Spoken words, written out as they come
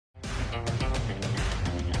Good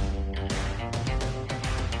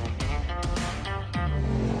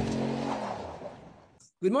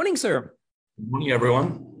morning, sir. Good morning,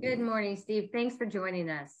 everyone. Good morning, Steve. Thanks for joining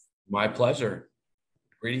us. My pleasure.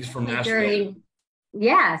 Greetings from Nashville.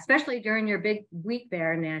 Especially during your big week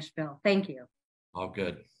there in Nashville. Thank you. All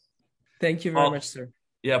good. Thank you very much, sir.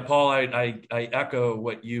 Yeah, Paul, I echo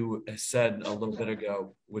what you said a little bit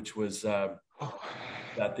ago, which was that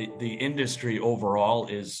the industry overall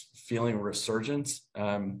is feeling a resurgence.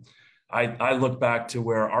 I look back to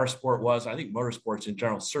where our sport was, I think motorsports in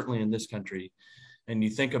general, certainly in this country, and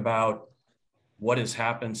you think about what has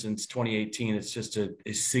happened since 2018, it's just a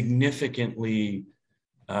significantly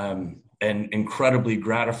and incredibly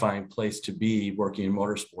gratifying place to be working in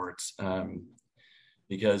motorsports.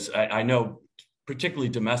 Because I know, particularly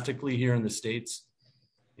domestically here in the States,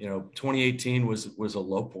 2018 was a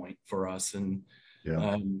low point for us. And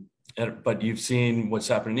but you've seen what's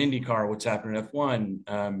happened in IndyCar, what's happened in F1,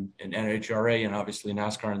 and NHRA, and obviously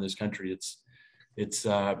NASCAR in this country.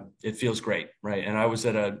 It feels great, right? And I was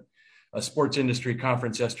at a sports industry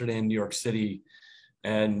conference yesterday in New York City,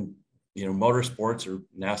 and motorsports or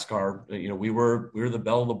NASCAR, we were the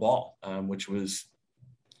belle of the ball, which was,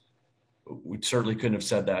 we certainly couldn't have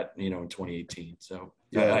said that in 2018. So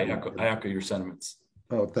I echo your sentiments.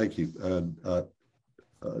 Oh, thank you,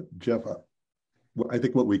 Jeff. I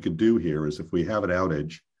think what we could do here is, if we have an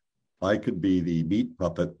outage, I could be the meat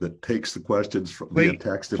puppet that takes the questions from via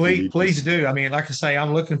text. Please do. I mean, like I say,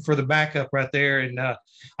 I'm looking for the backup right there, and I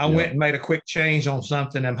went and made a quick change on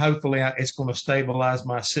something, and hopefully it's going to stabilize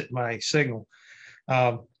my signal.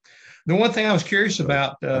 The one thing I was curious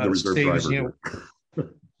about, Steve, is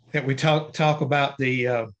that we talk about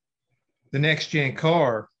the next gen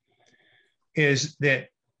car, is that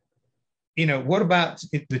what about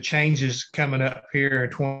the changes coming up here in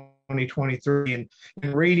 2023, and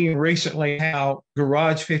reading recently how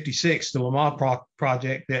Garage 56, the Le Mans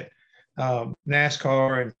project that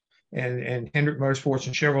NASCAR and Hendrick Motorsports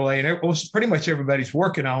and Chevrolet and pretty much everybody's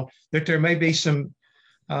working on, that there may be some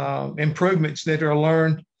improvements that are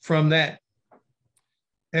learned from that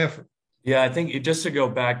effort. Yeah, I think just to go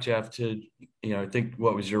back, Jeff, to I think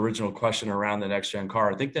what was your original question around the next gen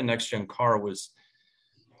car. I think the next gen car was,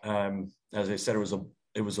 as I said,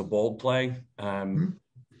 it was a bold play.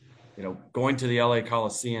 Going to the LA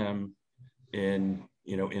Coliseum in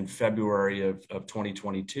February of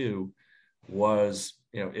 2022 was,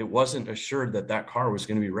 it wasn't assured that car was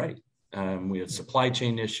going to be ready. We had supply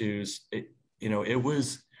chain issues. There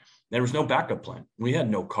was no backup plan. We had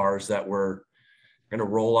no cars that were going to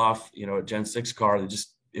roll off, a Gen 6 car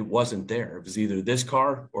it wasn't there. It was either this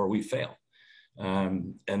car or we fail.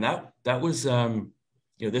 And that was,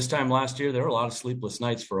 this time last year, there were a lot of sleepless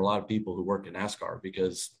nights for a lot of people who work in NASCAR,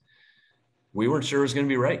 because we weren't sure it was going to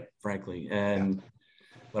be right, frankly.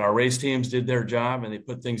 But our race teams did their job, and they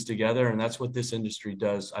put things together. And that's what this industry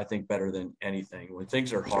does, I think, better than anything. When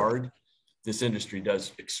things are hard, this industry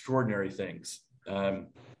does extraordinary things. And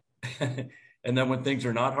then when things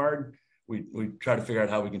are not hard, we try to figure out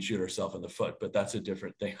how we can shoot ourselves in the foot, but that's a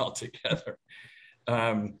different thing altogether.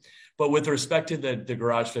 But with respect to the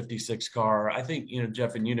Garage 56 car, I think,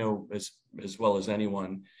 Jeff, and as well as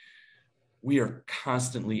anyone, we are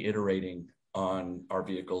constantly iterating on our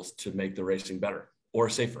vehicles to make the racing better or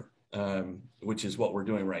safer, which is what we're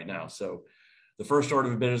doing right now. So the first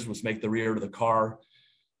order of business was make the rear of the car,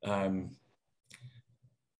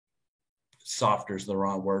 softer is the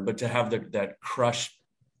wrong word, but to have that crushed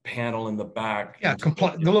panel in the back. Yeah,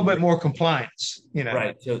 a little bit more compliance,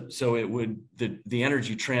 Right. So it would, the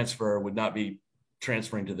energy transfer would not be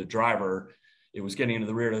transferring to the driver. It was getting into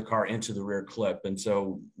the rear of the car, into the rear clip. And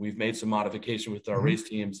so we've made some modification with our race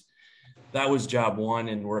teams. That was job one.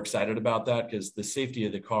 And we're excited about that, because the safety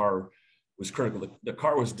of the car was critical. The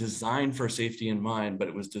car was designed for safety in mind, but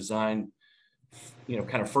it was designed,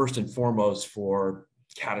 kind of first and foremost for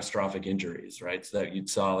catastrophic injuries, right? So that you'd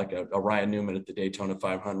saw like a Ryan Newman at the Daytona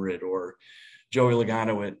 500, or Joey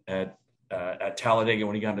Logano at Talladega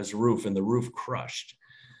when he got his roof and the roof crushed.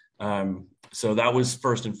 So that was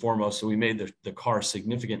first and foremost. So we made the car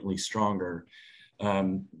significantly stronger.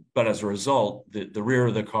 But as a result, the rear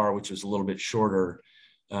of the car, which was a little bit shorter,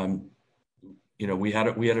 we had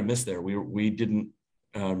a miss there. We didn't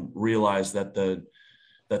realize that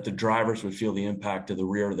the drivers would feel the impact of the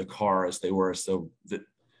rear of the car as they were. So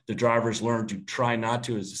the drivers learned to try not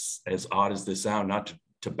to, as odd as this sound, not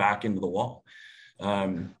to back into the wall.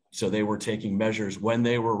 So they were taking measures when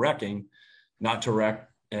they were wrecking, not to wreck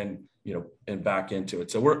and back into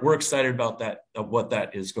it. So we're excited about that, of what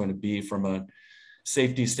that is going to be from a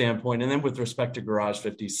safety standpoint. And then with respect to Garage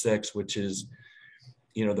 56, which is,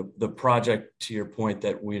 the project, to your point,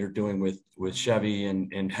 that we are doing with Chevy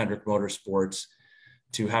and Hendrick Motorsports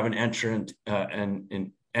to have an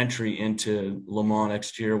an entry into Le Mans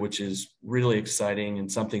next year, which is really exciting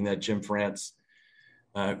and something that Jim France's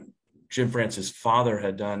father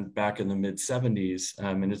had done back in the mid 70s.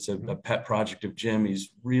 And it's a pet project of Jim.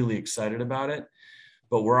 He's really excited about it,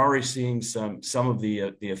 but we're already seeing some of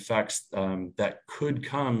the effects that could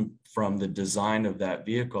come from the design of that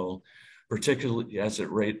vehicle, particularly as it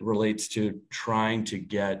relates to trying to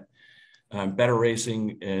get better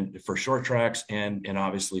racing and for short tracks and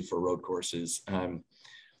obviously for road courses.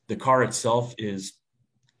 The car itself is,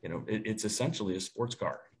 it's essentially a sports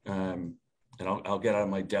car. And I'll get out of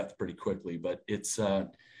my depth pretty quickly, but it's,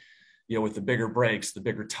 with the bigger brakes, the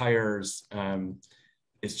bigger tires,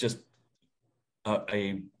 it's just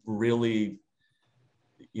a really,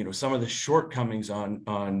 some of the shortcomings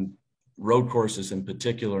on road courses in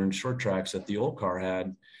particular and short tracks that the old car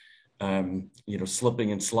had,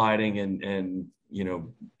 slipping and sliding and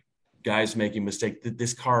guys making mistakes.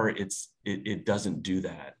 This car, it doesn't do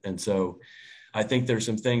that. And so I think there's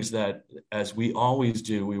some things that, as we always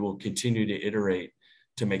do, we will continue to iterate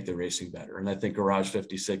to make the racing better. And I think Garage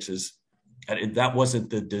 56 that wasn't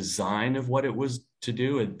the design of what it was to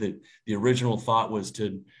do. The original thought was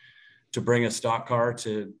to bring a stock car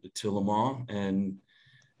to Le Mans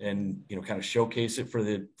and kind of showcase it for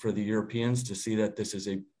the Europeans to see that this is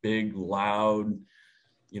a big, loud,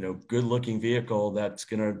 good looking vehicle that's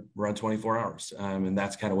going to run 24 hours. And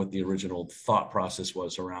that's kind of what the original thought process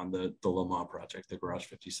was around the Le Mans project, the Garage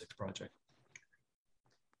 56 project.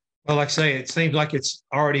 Well, like I say, it seems like it's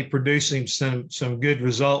already producing some good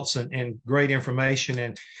results and great information.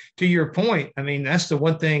 And to your point, I mean, that's the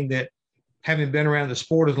one thing that, having been around the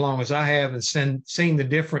sport as long as I have and seen the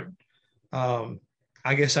different,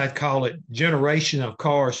 I guess I'd call it, generation of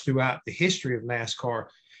cars throughout the history of NASCAR,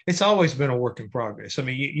 it's always been a work in progress. I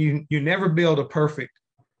mean, you never build a perfect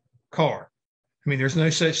car. I mean, there's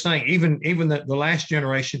no such thing. Even the last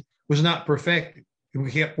generation was not perfected. We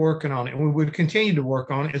kept working on it, and we would continue to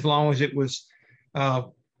work on it as long as it was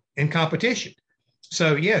in competition.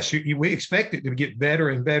 So yes, we expect it to get better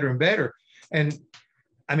and better and better. And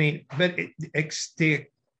I mean, but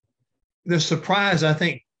the surprise, I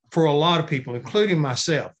think, for a lot of people, including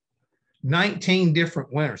myself, 19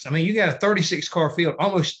 different winners. I mean, you got a 36 car field,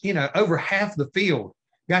 almost, over half the field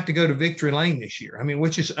got to go to victory lane this year. I mean,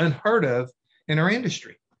 which is unheard of in our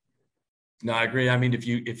industry. No, I agree. I mean, if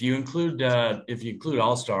you include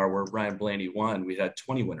All-Star, where Ryan Blaney won, we had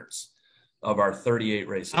 20 winners of our 38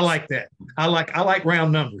 races. I like that. I like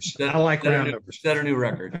round numbers. Numbers. Set a new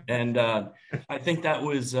record. And I think that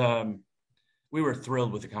was, we were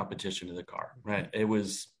thrilled with the competition of the car, right?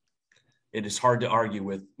 It is hard to argue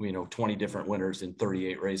with, 20 different winners in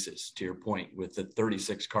 38 races, to your point, with the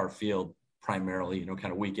 36 car field primarily,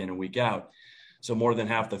 kind of week in and week out. So more than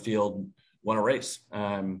half the field won a race.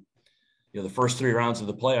 The first 3 rounds of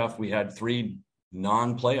the playoff, we had 3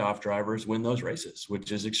 non-playoff drivers win those races, which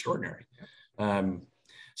is extraordinary.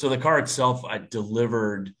 So the car itself, I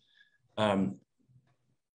delivered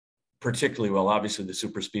particularly well. Obviously, the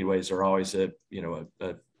super speedways are always a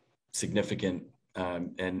significant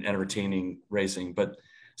and entertaining racing, but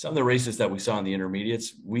some of the races that we saw in the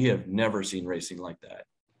intermediates, we have never seen racing like that.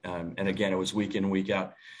 And again, it was week in, week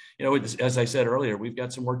out. As I said earlier, we've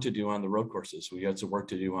got some work to do on the road courses. We got some work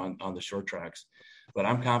to do on the short tracks, but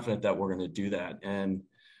I'm confident that we're going to do that.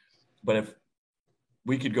 But if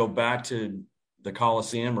we could go back to the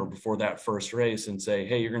Coliseum or before that first race and say,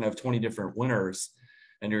 hey, you're going to have 20 different winners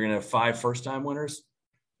and you're going to have 5 first-time winners,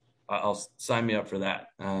 I'll sign me up for that.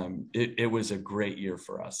 It was a great year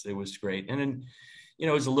for us. It was great. And then, it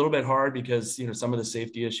was a little bit hard because, some of the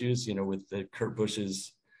safety issues, with the Kurt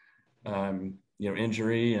Busch's,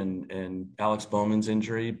 injury and Alex Bowman's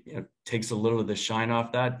injury, takes a little of the shine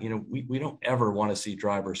off that. We don't ever want to see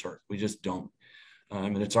drivers hurt. We just don't.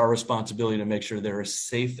 And it's our responsibility to make sure they're as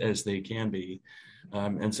safe as they can be.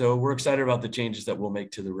 And so we're excited about the changes that we'll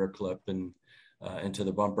make to the rear clip and to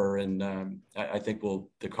the bumper. And I think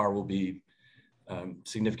the car will be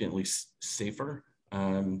significantly safer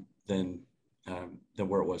than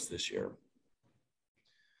where it was this year.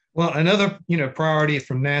 Well, another, priority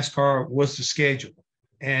from NASCAR was the schedule.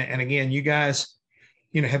 And again, you guys,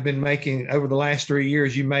 have been making, over the last 3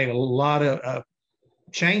 years, you made a lot of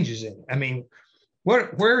changes in it. I mean,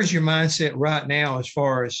 where is your mindset right now as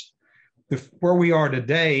far as where we are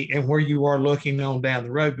today and where you are looking on down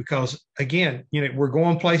the road? Because again, we're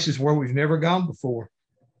going places where we've never gone before.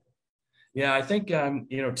 Yeah, I think,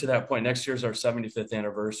 to that point, next year's our 75th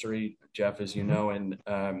anniversary, Jeff, as you know, and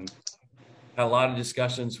Had a lot of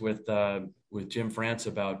discussions with Jim France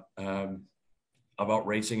about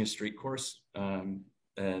racing a street course,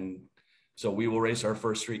 and so we will race our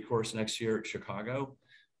first street course next year at Chicago.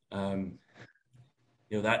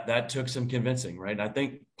 That took some convincing, right? I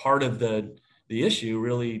think part of the issue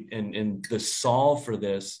really, and the solve for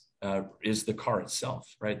this is the car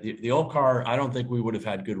itself, right? The old car, I don't think we would have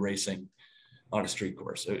had good racing on a street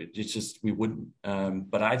course. It's just, we wouldn't.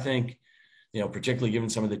 But I think, particularly given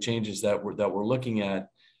some of the changes that we're looking at,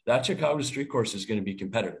 that Chicago street course is going to be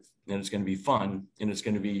competitive, and it's going to be fun, and it's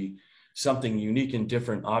going to be something unique and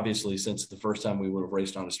different, obviously, since the first time we would have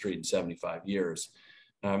raced on a street in 75 years.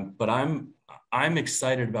 But I'm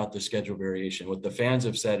excited about the schedule variation. What the fans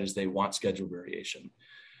have said is they want schedule variation.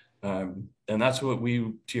 And that's what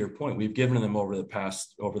to your point, we've given them over the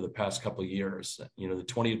past couple of years. The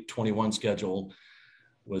 2021 schedule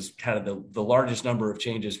was kind of the largest number of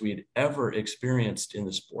changes we had ever experienced in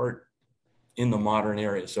the sport in the modern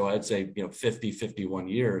era. So I'd say, 51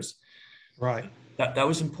 years. Right. That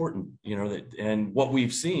was important, and what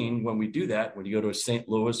we've seen when we do that, when you go to St.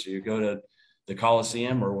 Louis, or you go to the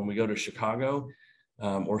Coliseum, or when we go to Chicago,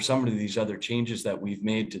 or some of these other changes that we've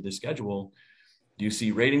made to the schedule, you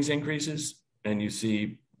see ratings increases and you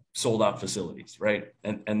see sold out facilities, right?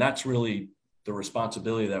 And that's really the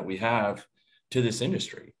responsibility that we have to this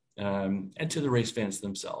industry, and to the race fans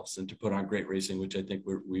themselves, and to put on great racing, which I think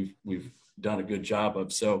we've done a good job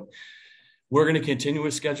of. So we're going to continue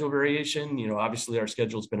with schedule variation. Obviously our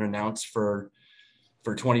schedule's been announced for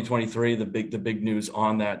 2023. The big news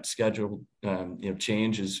on that schedule,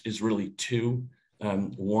 change is really two.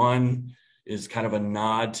 One is kind of a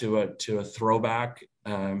nod to a throwback,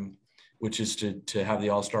 which is to have the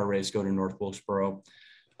All-Star race go to North Wilkesboro.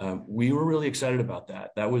 We were really excited about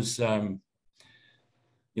that. That was,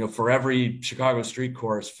 for every Chicago street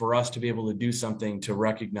course, for us to be able to do something to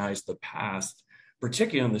recognize the past,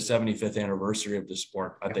 particularly on the 75th anniversary of the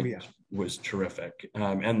sport, I think was terrific.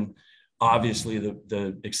 And obviously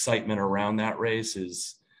the excitement around that race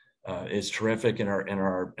is terrific, and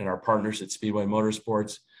our partners at Speedway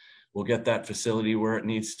Motorsports will get that facility where it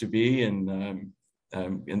needs to be, and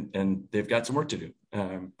they've got some work to do.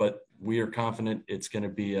 But we are confident it's going to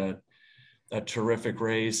be a terrific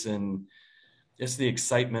race, and just the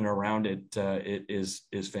excitement around it, it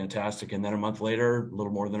is fantastic. And then a month later, a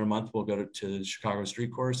little more than a month, we'll go to the Chicago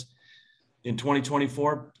street course. In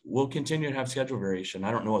 2024, we'll continue to have schedule variation. I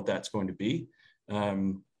don't know what that's going to be,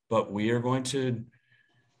 but we are going to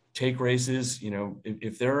take races.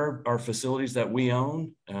 If there are facilities that we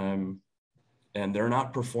own, and they're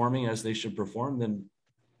not performing as they should perform, then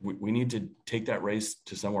we need to take that race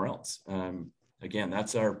to somewhere else. Again,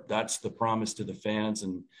 that's the promise to the fans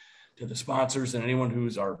and to the sponsors and anyone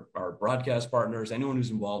who's our broadcast partners, anyone who's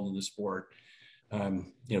involved in the sport.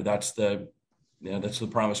 That's the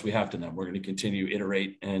promise we have to them. We're going to continue to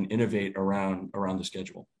iterate and innovate around the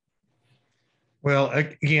schedule. Well,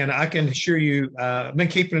 again, I can assure you, I've been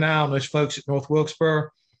keeping an eye on those folks at North Wilkesboro,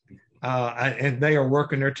 and they are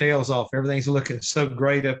working their tails off. Everything's looking so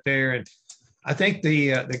great up there. And I think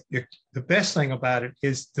the best thing about it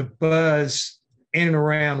is the buzz in and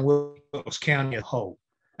around Wilkes County as a whole.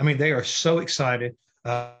 I mean, they are so excited.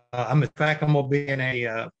 In fact, I'm going to be in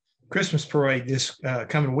a Christmas parade this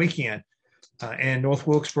coming weekend. And North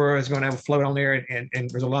Wilkesboro is going to have a float on there, and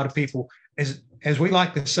there's a lot of people, as we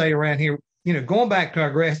like to say around here, going back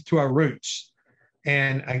to our roots.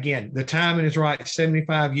 And again, the timing is right.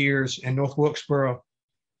 75 years, and North Wilkesboro,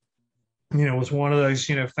 was one of those,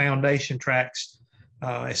 foundation tracks.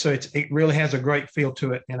 So it really has a great feel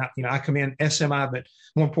to it. And I commend SMI, but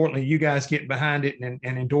more importantly, you guys getting behind it and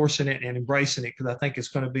endorsing it and embracing it, because I think it's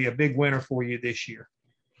going to be a big winner for you this year.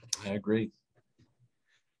 I agree.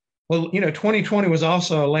 Well, 2020 was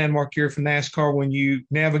also a landmark year for NASCAR when you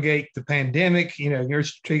navigate the pandemic, your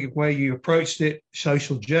strategic way you approached it,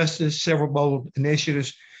 social justice, several bold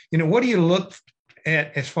initiatives. What do you look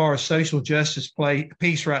at as far as social justice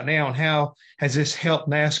piece right now, and how has this helped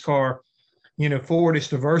NASCAR, forward its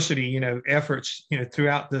diversity, efforts,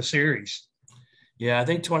 throughout the series? Yeah, I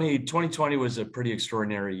think 2020 was a pretty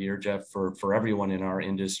extraordinary year, Jeff, for everyone in our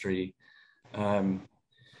industry.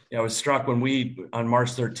 I was struck when on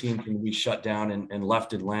March 13th, when we shut down and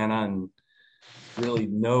left Atlanta, and really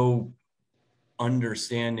no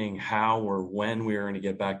understanding how or when we were going to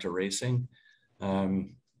get back to racing.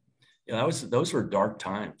 Those were dark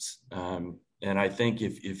times. And I think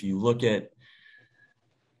if you look at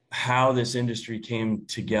how this industry came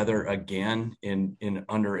together again in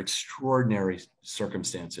under extraordinary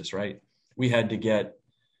circumstances, right? We had to get,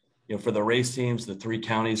 for the race teams, the three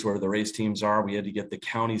counties where the race teams are, we had to get the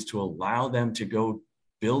counties to allow them to go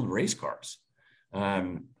build race cars.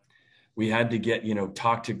 We had to get,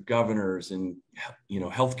 talk to governors and,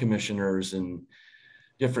 health commissioners and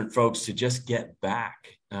different folks to just get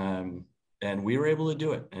back. And we were able to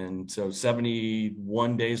do it. And so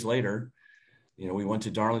 71 days later, we went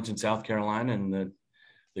to Darlington, South Carolina, and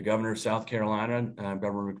the governor of South Carolina,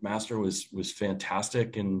 Governor McMaster, was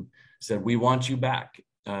fantastic and said, "We want you back."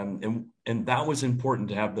 And that was important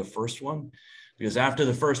to have the first one, because after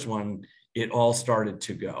the first one, it all started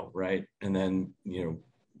to go, right. And then,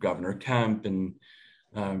 Governor Kemp and,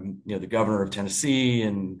 the governor of Tennessee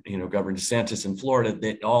and, Governor DeSantis in Florida,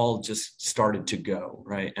 they all just started to go,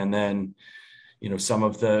 right. And then, some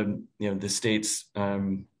of the, the states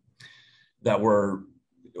that were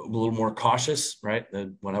a little more cautious, right,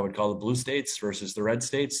 what I would call the blue states versus the red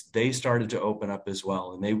states, they started to open up as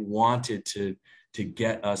well. And they wanted to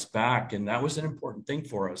get us back. And that was an important thing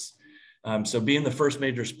for us. So being the first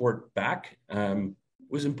major sport back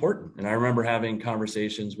was important. And I remember having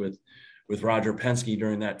conversations with Roger Penske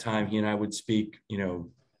during that time. He and I would speak,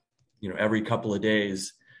 every couple of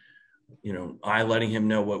days, I letting him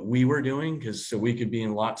know what we were doing, so we could be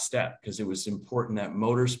in lockstep, because it was important that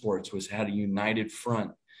motorsports had a united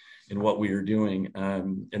front in what we were doing.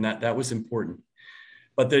 And that was important.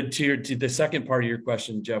 But to the second part of your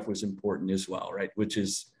question, Jeff, was important as well, right? Which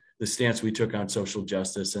is the stance we took on social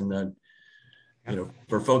justice. And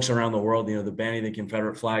for folks around the world, the banning the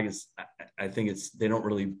Confederate flag is, I think they don't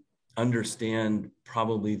really understand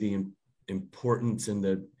probably the importance and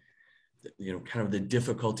the kind of the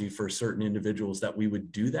difficulty for certain individuals that we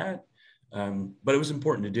would do that. But it was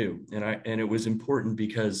important to do. And it was important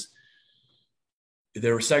because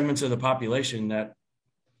there were segments of the population that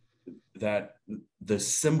the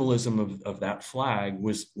symbolism of that flag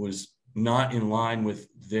was not in line with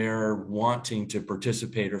their wanting to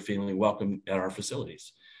participate or feeling welcome at our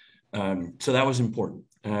facilities. So that was important.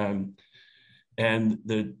 And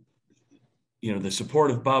the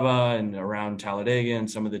support of Bubba and around Talladega and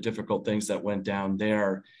some of the difficult things that went down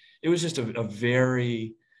there, it was just a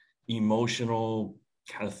very emotional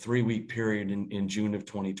kind of 3-week period in June of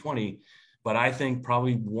 2020. But I think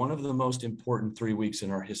probably one of the most important 3 weeks in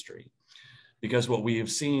our history, because what we have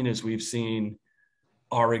seen is we've seen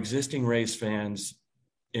our existing race fans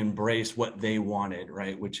embrace what they wanted,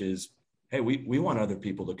 right? Which is, hey, we want other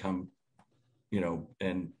people to come,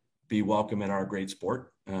 and be welcome in our great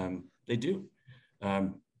sport. They do.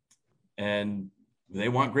 And they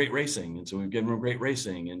want great racing. And so we've given them great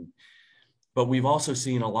racing. But we've also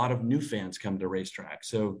seen a lot of new fans come to racetrack.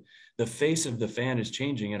 So the face of the fan is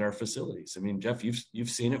changing at our facilities. I mean, Jeff, you've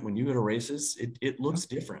seen it when you go to races, it looks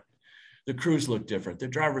different. The crews look different. The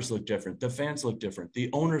drivers look different. The fans look different. The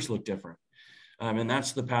owners look different. And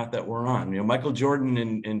that's the path that we're on. Michael Jordan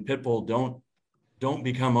and Pitbull don't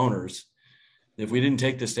become owners if we didn't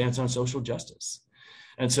take the stance on social justice.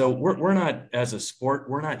 And so we're not, as a sport,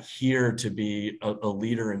 we're not here to be a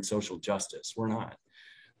leader in social justice. We're not.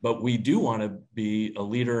 But we do want to be a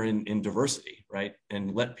leader in diversity, right?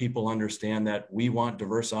 And let people understand that we want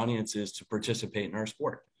diverse audiences to participate in our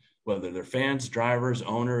sport, whether they're fans, drivers,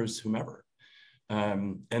 owners, whomever.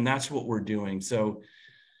 And that's what we're doing. So,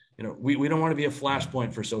 we don't want to be a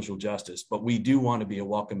flashpoint for social justice, but we do want to be a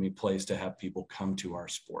welcoming place to have people come to our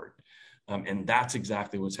sport. And that's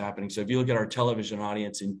exactly what's happening. So if you look at our television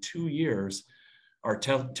audience in 2 years, our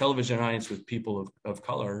television audience with people of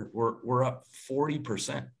color, we're up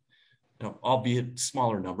 40%, albeit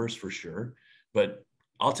smaller numbers for sure, but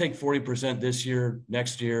I'll take 40% this year,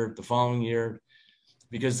 next year, the following year,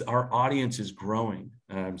 because our audience is growing.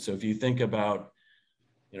 So if you think about,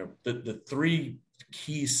 the 3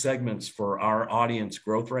 key segments for our audience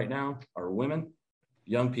growth right now are women,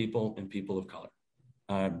 young people, and people of color.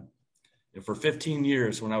 For 15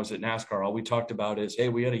 years, when I was at NASCAR, all we talked about is, hey,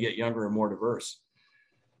 we got to get younger and more diverse.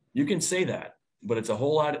 You can say that, but it's a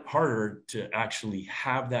whole lot harder to actually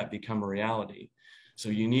have that become a reality. So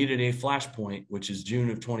you needed a flashpoint, which is June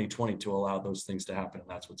of 2020, to allow those things to happen. And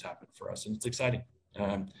that's what's happened for us. And it's exciting.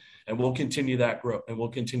 And we'll continue that growth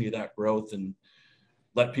and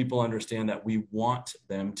let people understand that we want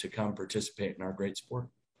them to come participate in our great sport.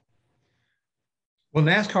 Well,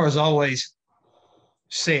 NASCAR has always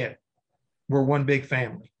said we're one big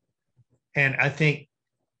family. And I think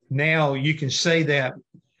now you can say that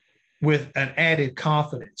with an added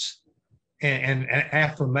confidence and an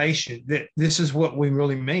affirmation that this is what we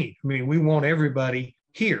really mean. I mean, we want everybody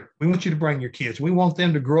here. We want you to bring your kids. We want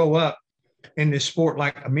them to grow up in this sport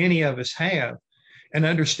like many of us have and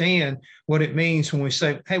understand what it means when we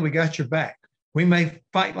say, hey, we got your back. We may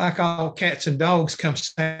fight like all cats and dogs come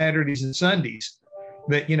Saturdays and Sundays,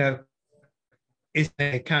 but, it's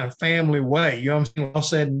a kind of family way. You know what I'm saying? All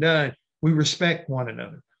said and done, we respect one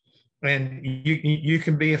another, and you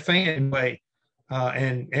can be a fan way,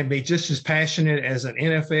 and be just as passionate as an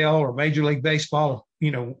NFL or Major League Baseball,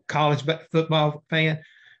 college football fan,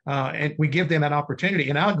 and we give them that opportunity.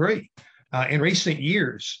 And I agree. In recent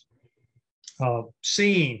years,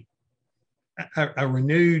 seeing a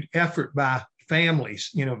renewed effort by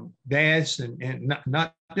families, dads and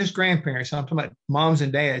not just grandparents, I'm talking about moms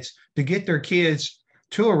and dads, to get their kids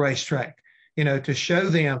to a racetrack, to show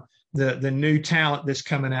them the new talent that's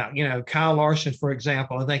coming out. Kyle Larson, for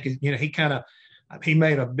example, I think, he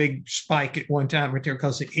made a big spike at one time right there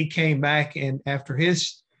because he came back, and after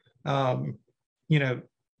his,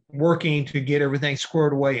 working to get everything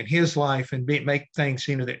squared away in his life and make things,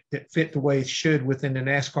 that fit the way it should within the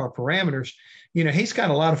NASCAR parameters, he's got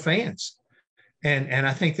a lot of fans. And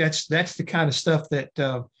I think that's the kind of stuff that,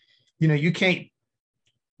 you can't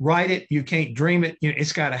write it, you can't dream it,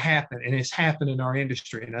 it's got to happen. And it's happened in our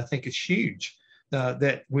industry. And I think it's huge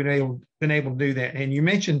that we've been able to do that. And you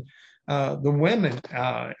mentioned the women.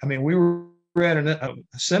 We were at a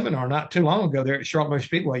seminar not too long ago there at Charlotte Motor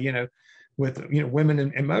Speedway, with women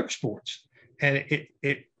in motorsports, and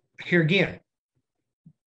it here again,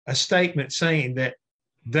 a statement saying that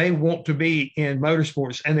they want to be in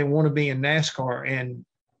motorsports and they want to be in NASCAR, and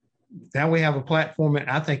now we have a platform and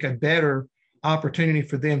I think a better opportunity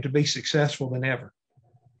for them to be successful than ever.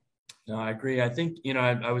 No, I agree. I think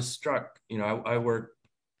I was struck. I worked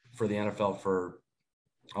for the NFL for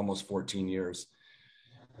almost 14 years.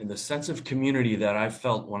 And the sense of community that I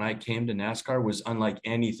felt when I came to NASCAR was unlike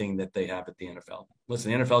anything that they have at the NFL.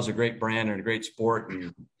 Listen, the NFL is a great brand and a great sport,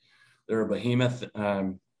 and they're a behemoth,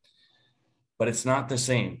 but it's not the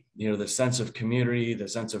same. The sense of community, the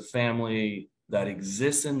sense of family that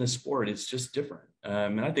exists in the sport, it's just different.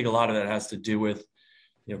 And I think a lot of that has to do with,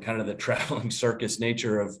 kind of the traveling circus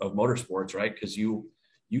nature of motorsports, right? Because you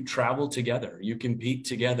travel together, you compete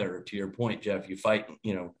together. To your point, Jeff, you fight,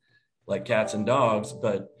 like cats and dogs,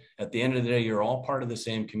 but at the end of the day, you're all part of the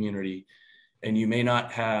same community, and you may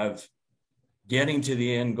not have getting to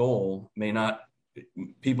the end goal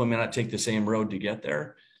people may not take the same road to get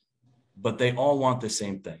there, but they all want the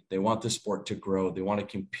same thing. They want the sport to grow. They want to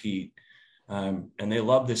compete. And they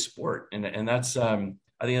love this sport. And that's, I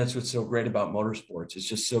think that's what's so great about motorsports. It's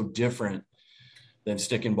just so different than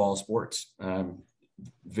stick and ball sports.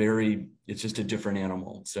 It's just a different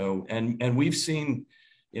animal. So, and we've seen,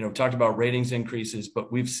 talked about ratings increases,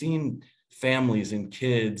 but we've seen families and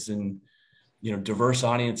kids and, diverse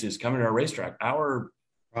audiences coming to our racetrack. Our,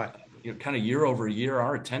 kind of year over year,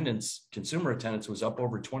 our consumer attendance was up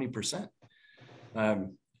over 20%.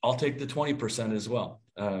 I'll take the 20% as well.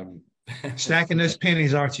 Stacking those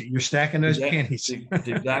pennies, aren't you? You're stacking those pennies.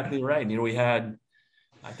 Exactly right.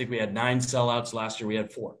 I think we had 9 sellouts last year. We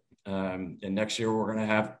had 4. And next year we're going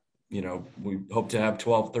to have, we hope to have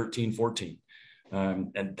 12, 13, 14.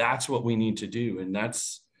 And that's what we need to do. And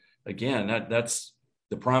that's, again, that's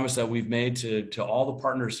the promise that we've made to all the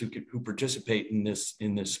partners who participate in this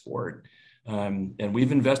sport. And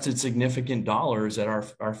we've invested significant dollars at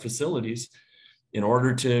our facilities in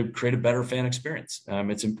order to create a better fan experience.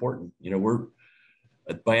 It's important. We're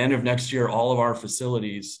by end of next year, all of our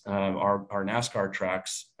facilities, our NASCAR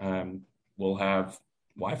tracks will have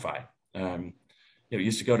Wi-Fi.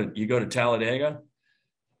 You go to Talladega,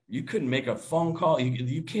 you couldn't make a phone call.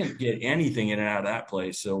 You can't get anything in and out of that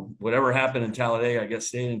place. So whatever happened in Talladega, I guess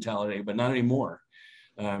stayed in Talladega, but not anymore.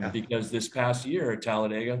 Because this past year at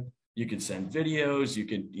Talladega, you could send videos, you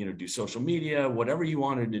could, do social media, whatever you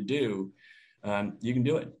wanted to do, you can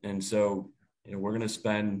do it. And so, we're going to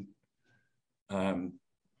spend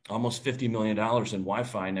almost $50 million in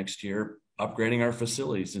Wi-Fi next year, upgrading our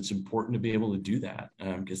facilities. It's important to be able to do that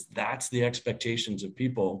because that's the expectations of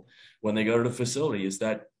people when they go to the facility, is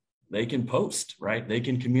that they can post, right? They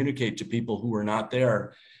can communicate to people who are not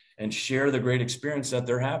there and share the great experience that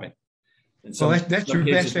they're having. And so that's your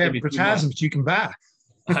best advertisement you can buy.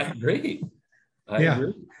 I agree. I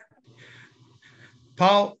agree.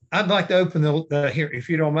 Paul, I'd like to open the here, if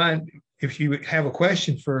you don't mind, if you have a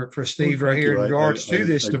question for Steve right here in regards to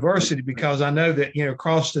this diversity, because I know that,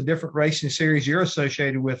 across the different racing series you're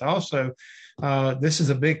associated with also, this is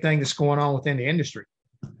a big thing that's going on within the industry.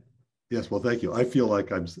 Yes, well, thank you. I feel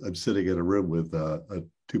like I'm sitting in a room with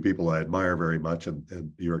 2 people I admire very much,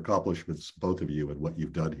 and your accomplishments, both of you, and what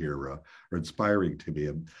you've done here are inspiring to me.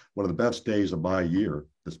 And one of the best days of my year,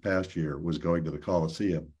 this past year, was going to the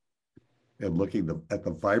Coliseum and looking at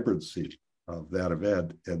the vibrancy of that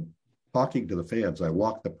event and talking to the fans. I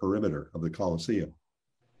walked the perimeter of the Coliseum,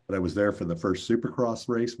 and I was there for the first Supercross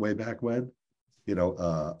race way back when. in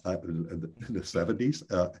the 70s.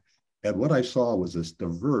 And what I saw was this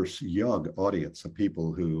diverse young audience of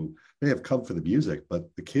people who may have come for the music, but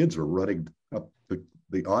the kids were running up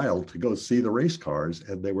the aisle to go see the race cars,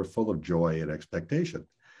 and they were full of joy and expectation.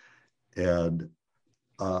 And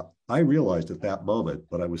I realized at that moment,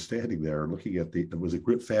 when I was standing there looking at it was a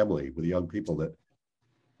group family with young people, that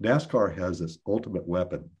NASCAR has this ultimate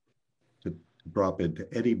weapon to drop into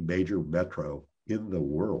any major metro in the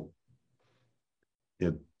world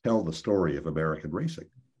and tell the story of American racing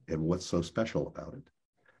and what's so special about it.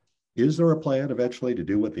 Is there a plan eventually to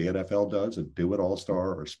do what the NFL does and do an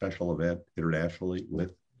all-star or special event internationally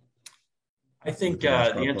with? I think the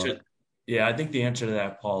answer, I think the answer to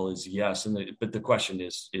that, Paul, is yes. But the question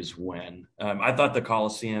is when. I thought the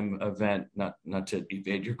Coliseum event, not to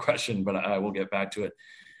evade your question, but I will get back to it.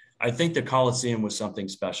 I think the Coliseum was something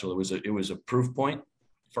special. It was a proof point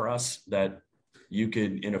for us that you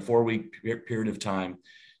could, in a 4-week period of time,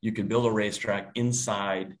 you could build a racetrack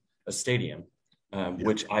inside a stadium,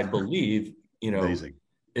 which I believe,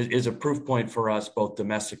 is a proof point for us both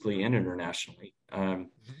domestically and internationally.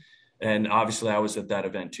 And obviously I was at that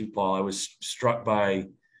event too, Paul. I was struck by,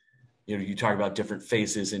 you talk about different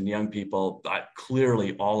faces and young people,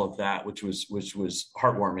 clearly all of that, which was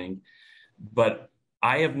heartwarming. But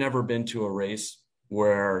I have never been to a race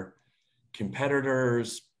where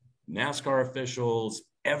competitors, NASCAR officials,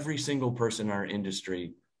 every single person in our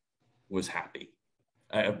industry was happy.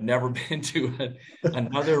 I have never been to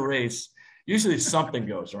another race. Usually something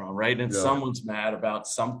goes wrong, right? And someone's mad about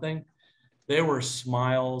something. There were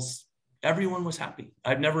smiles. Everyone was happy.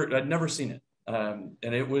 I'd never seen it. And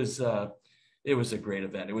it was a great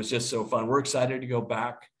event. It was just so fun. We're excited to go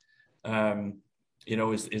back.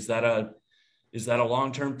 Is that a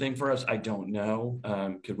long-term thing for us? I don't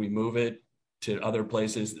know. Could we move it to other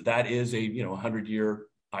places? That is a 100-year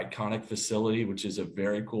iconic facility, which is a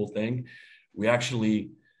very cool thing. We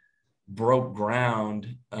actually broke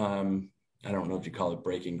ground. I don't know if you call it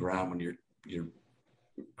breaking ground when you're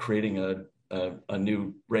creating a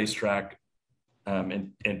new racetrack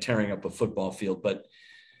and tearing up a football field, but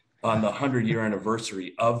on the 100-year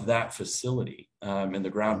anniversary of that facility and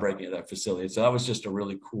the groundbreaking of that facility. So that was just a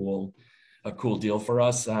really cool deal for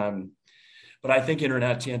us. But I think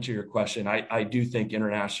to answer your question, I do think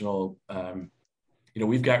international,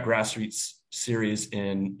 we've got grassroots series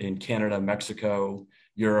in Canada, Mexico,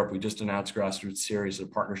 Europe. We just announced grassroots series, a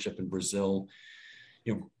partnership in Brazil.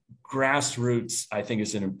 Grassroots, I think,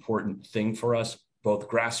 is an important thing for us, both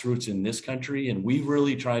grassroots in this country, and we've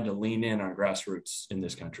really tried to lean in on grassroots in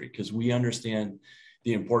this country because we understand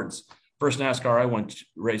the importance. First NASCAR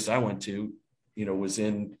race I went to, was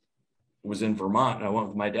in Vermont, and I went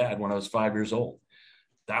with my dad when I was 5 years old.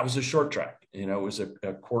 That was a short track. It was a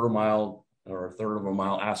quarter mile or a third of a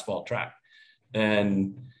mile asphalt track,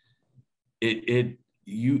 and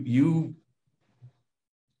you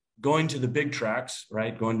going to the big tracks,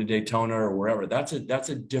 right? Going to Daytona or wherever, that's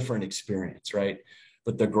a different experience, right?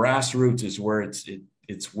 But the grassroots is where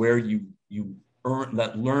it's where you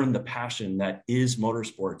learn the passion that is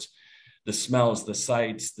motorsports, the smells, the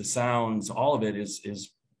sights, the sounds, all of it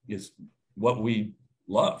is what we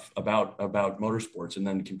love about motorsports, and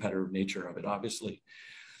then the competitive nature of it, obviously.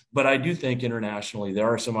 But I do think internationally there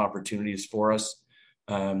are some opportunities for us,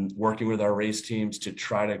 working with our race teams to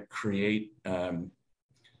try to create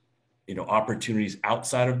opportunities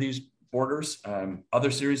outside of these borders.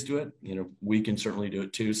 Other series do it, we can certainly do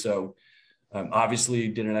it too. So obviously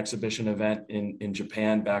did an exhibition event in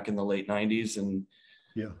Japan back in the late 90s. And,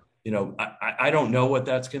 I don't know what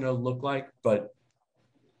that's going to look like, but,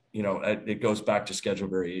 it goes back to schedule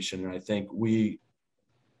variation. And I think it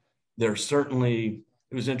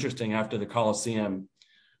was interesting after the Coliseum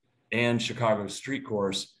and Chicago Street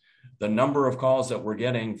Course, the number of calls that we're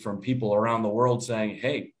getting from people around the world saying,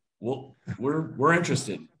 hey, well, we're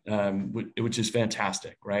interested, which is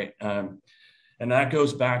fantastic, right? And that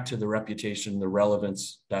goes back to the reputation, the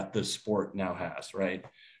relevance that the sport now has, right?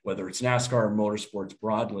 Whether it's NASCAR or motorsports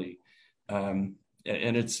broadly, and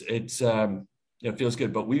it feels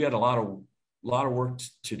good. But we got a lot of work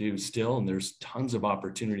to do still, and there's tons of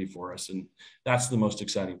opportunity for us, and that's the most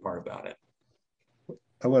exciting part about it.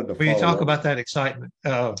 I wanted to. When you talk about that excitement,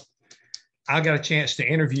 I got a chance to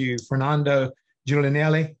interview Fernando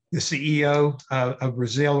Giulianelli, the CEO of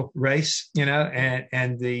Brazil Race, I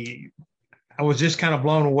was just kind of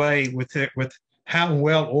blown away with how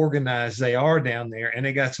well organized they are down there. And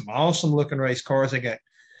they got some awesome looking race cars. They got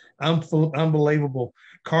unbelievable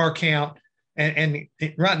car count.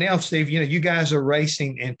 Right now, Steve, you guys are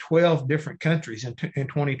racing in 12 different countries in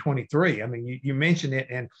 2023. I mean, you mentioned it,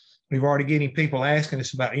 and we've already getting people asking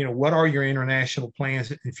us about, what are your international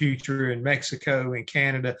plans in the future in Mexico and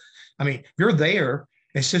Canada? I mean, you're there.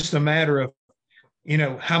 It's just a matter of,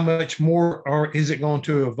 how much more, or is it going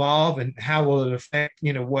to evolve, and how will it affect,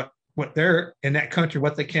 what they're in that country,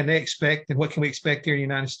 what can they expect, and what can we expect here in the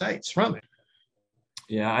United States from it?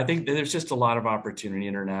 Yeah, I think there's just a lot of opportunity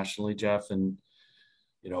internationally, Jeff, and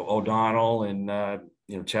O'Donnell and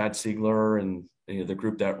Chad Siegler and the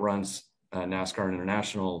group that runs NASCAR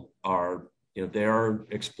International are they're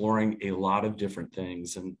exploring a lot of different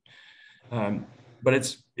things, and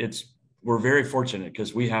but we're very fortunate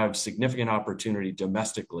because we have significant opportunity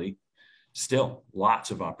domestically, still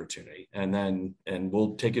lots of opportunity, and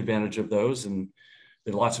we'll take advantage of those, and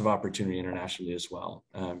there's lots of opportunity internationally as well.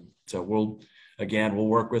 So we'll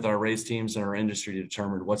work with our race teams and our industry to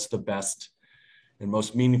determine what's the best and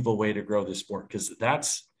most meaningful way to grow this sport. Because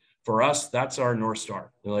for us, that's our North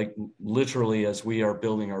Star. Like literally, as we are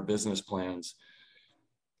building our business plans,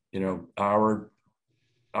 our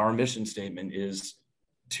mission statement is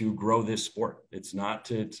to grow this sport. It's not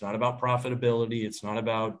about profitability.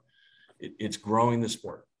 It's growing the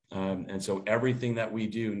sport. And so everything that we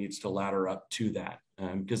do needs to ladder up to that.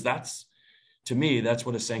 Because to me, that's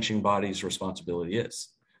what a sanctioning body's responsibility is.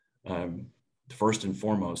 First and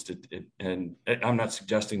foremost, and I'm not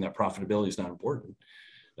suggesting that profitability is not important,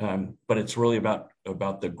 but it's really about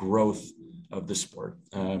the growth of the sport,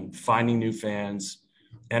 finding new fans,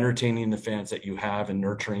 entertaining the fans that you have, and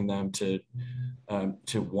nurturing them to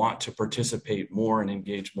want to participate more and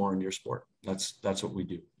engage more in your sport. That's what we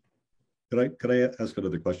do. Can I ask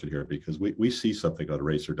another question here? Because we see something on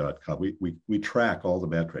racer.com. We track all the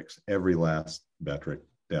metrics, every last metric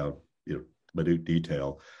down, minute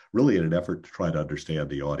detail, really in an effort to try to understand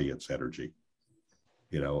the audience energy.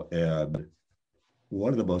 And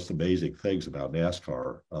one of the most amazing things about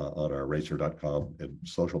NASCAR on our racer.com and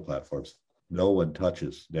social platforms, no one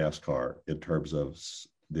touches NASCAR in terms of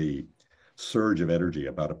the surge of energy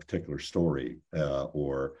about a particular story,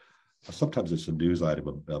 or sometimes it's a news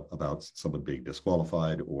item about someone being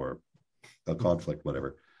disqualified or a conflict,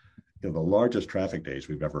 whatever. The largest traffic days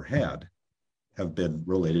we've ever had have been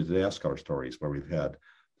related to NASCAR stories, where we've had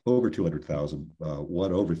over 200,000,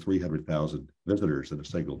 over 300,000 visitors in a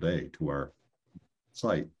single day to our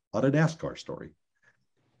site on a NASCAR story.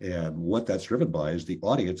 And what that's driven by is the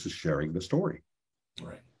audience is sharing the story.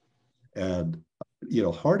 Right. And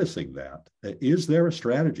harnessing that, is there a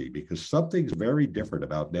strategy? Because something's very different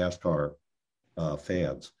about NASCAR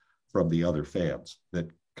fans from the other fans that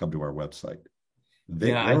come to our website.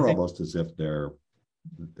 They're almost as if they're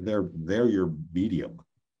your medium.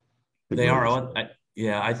 They are.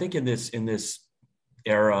 I think in this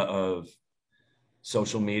era of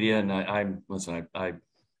social media, and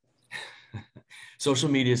social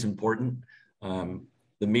media is important.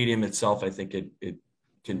 The medium itself, I think it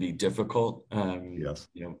can be difficult. Yes.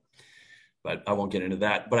 But I won't get into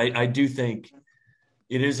that. But I do think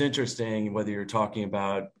it is interesting, whether you're talking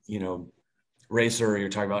about, Racer, or you're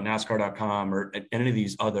talking about NASCAR.com or any of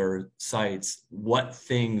these other sites, what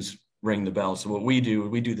things ring the bell. So what we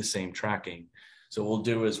do the same tracking. So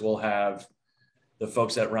we'll have the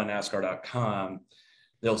folks that run NASCAR.com,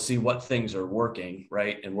 they'll see what things are working,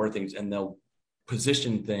 right? And they'll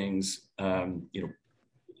position things,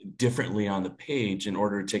 differently on the page in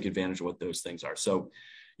order to take advantage of what those things are. So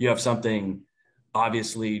you have something,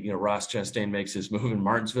 obviously, Ross Chastain makes his move in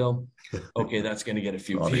Martinsville. Okay, that's going to get a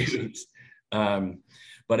few views.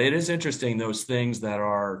 But it is interesting, those things that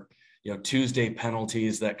are, Tuesday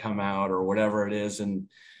penalties that come out or whatever it is. And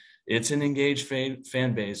it's an engaged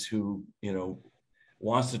fan base who,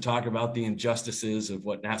 wants to talk about the injustices of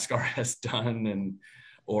what NASCAR has done,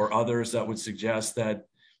 or others that would suggest that.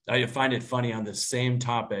 I find it funny, on the same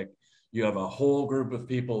topic, you have a whole group of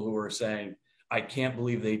people who are saying, I can't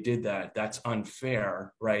believe they did that. That's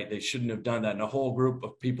unfair, right? They shouldn't have done that. And a whole group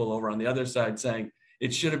of people over on the other side saying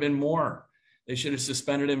it should have been more. They should have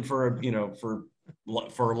suspended him for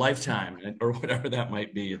a lifetime, or whatever that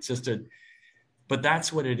might be. It's just but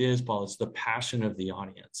that's what it is, Paul. It's the passion of the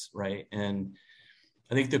audience, right? And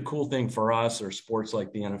I think the cool thing for us, or sports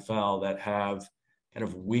like the NFL that have kind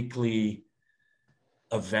of weekly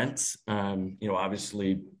events,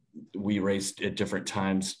 obviously we raced at different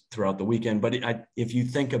times throughout the weekend, but if you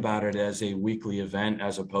think about it as a weekly event,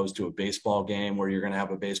 as opposed to a baseball game where you're going to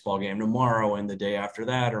have a baseball game tomorrow and the day after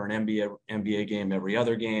that, or an NBA game every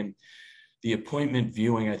other game, the appointment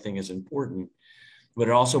viewing, I think, is important, but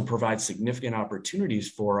it also provides significant opportunities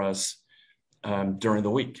for us during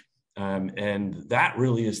the week. And that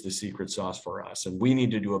really is the secret sauce for us. And we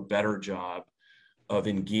need to do a better job of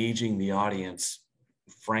engaging the audience,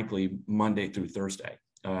 frankly, Monday through Thursday.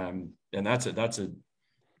 And that's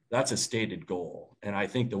a stated goal. And I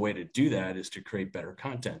think the way to do that is to create better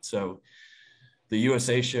content. So the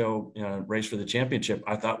USA show, Race for the Championship,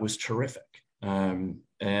 I thought was terrific. And,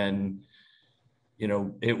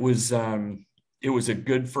 it was a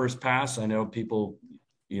good first pass. I know people,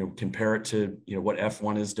 compare it to, what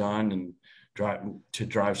F1 has done and Drive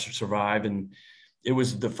to Survive. And it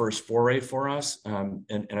was the first foray for us.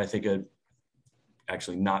 And I think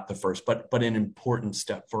actually not the first, but an important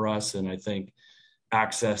step for us. And I think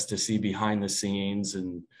access to see behind the scenes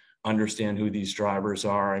and understand who these drivers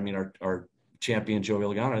are. I mean, our champion, Joey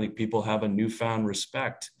Logano, I think people have a newfound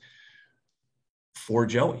respect for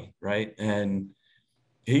Joey, right? And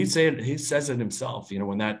he says it himself,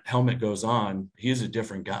 when that helmet goes on, he's a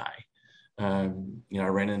different guy. I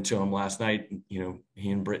ran into him last night,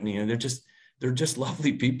 he and Brittany, and they're just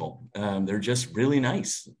lovely people. They're just really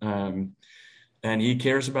nice. And he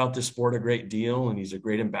cares about the sport a great deal, and he's a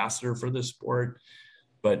great ambassador for the sport.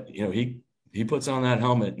 But, he puts on that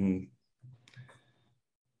helmet and,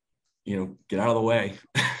 get out of the way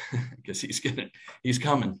because he's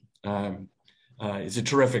coming. He's a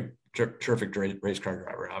terrific race car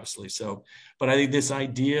driver, obviously. So, but I think this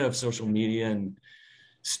idea of social media and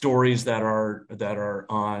stories that are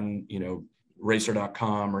on,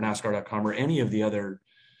 racer.com or NASCAR.com or any of the other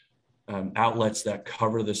outlets that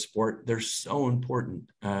cover the sport, they're so important.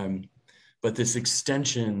 But this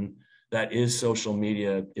extension that is social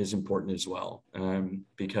media is important as well.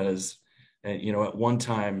 Because, at one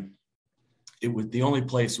time, the only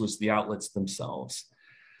place was the outlets themselves.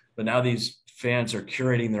 But now these fans are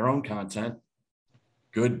curating their own content,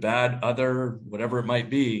 good, bad, other, whatever it might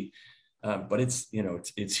be. But it's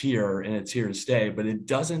here and it's here to stay, but it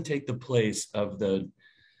doesn't take the place of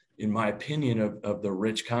in my opinion, of the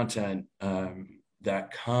rich content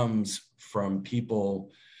that comes from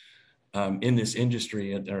people in this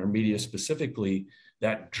industry and our media specifically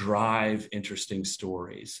that drive interesting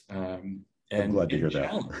stories. I'm glad to hear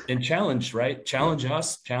that. And challenge, right? Challenge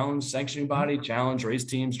us, challenge sanctioning body, challenge race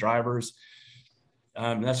teams, drivers.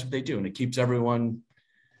 That's what they do. And it keeps everyone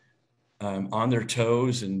on their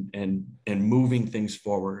toes and moving things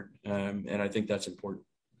forward. And I think that's important.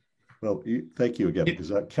 Well, thank you again,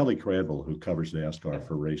 because Kelly Crandall, who covers NASCAR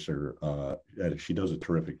for Racer, she does a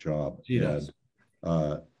terrific job. She does.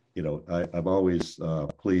 I'm always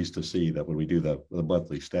pleased to see that when we do the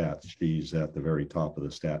monthly stats, she's at the very top of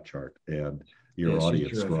the stat chart, and your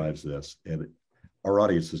audience drives this. And our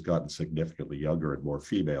audience has gotten significantly younger and more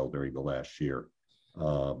female during the last year.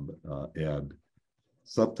 And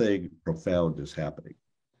something profound is happening.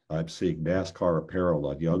 I'm seeing NASCAR apparel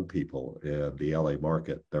on young people in the LA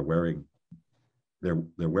market. They're wearing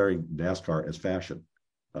NASCAR as fashion.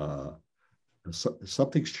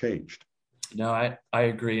 Something's changed. No, I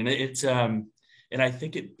agree. And it's, and I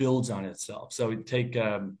think it builds on itself. So we take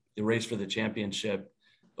the Race for the Championship,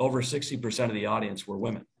 over 60% of the audience were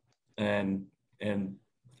women and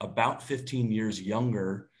about 15 years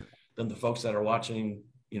younger than the folks that are watching,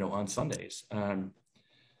 on Sundays.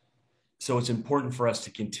 So it's important for us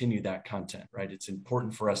to continue that content, right? It's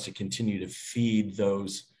important for us to continue to feed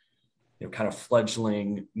those, kind of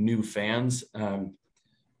fledgling new fans,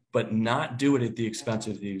 but not do it at the expense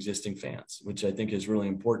of the existing fans, which I think is really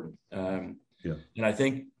important. And I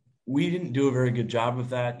think we didn't do a very good job of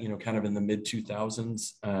that, kind of in the mid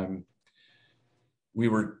 2000s. We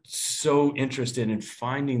were so interested in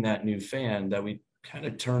finding that new fan that we kind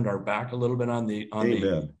of turned our back a little bit on the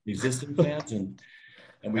existing fans.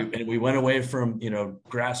 And we went away from,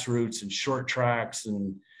 grassroots and short tracks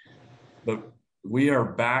but we are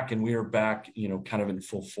back, kind of in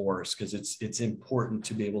full force, because it's important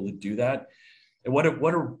to be able to do that. And what do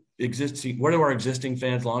our existing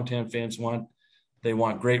fans, longtime fans want? They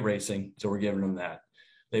want great racing. So we're giving them that.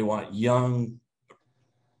 They want young,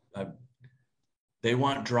 they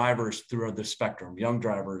want drivers through the spectrum, young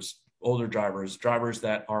drivers, older drivers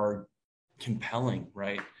that are compelling,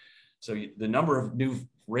 right? So the number of new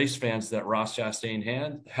race fans that Ross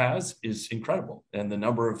Chastain has is incredible. And the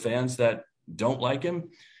number of fans that don't like him,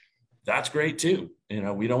 that's great too.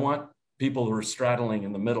 We don't want people who are straddling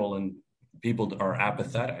in the middle and people are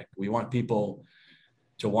apathetic. We want people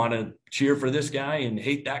to want to cheer for this guy and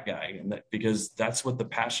hate that guy, because that's what the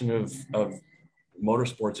passion of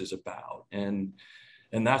motorsports is about. And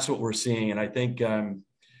that's what we're seeing. And I think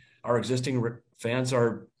our existing fans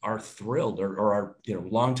are thrilled, or our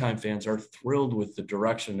longtime fans are thrilled with the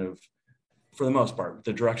direction for the most part,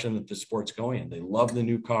 the direction that the sport's going in. They love the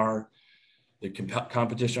new car.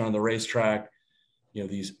 competition on the racetrack,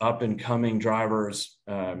 these up and coming drivers,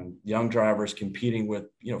 young drivers competing with,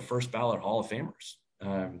 first ballot Hall of Famers,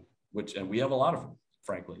 and we have a lot of them,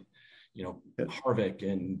 frankly, Harvick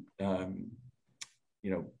and,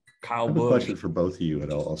 Kyle I have Busch. a question for both of you,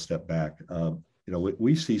 and I'll step back.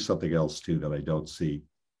 We see something else too that I don't see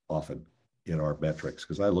often in our metrics,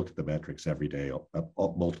 because I look at the metrics every day,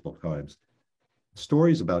 multiple times.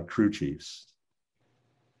 Stories about crew chiefs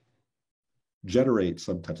generate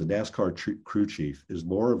sometimes. A NASCAR crew chief is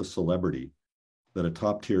more of a celebrity than a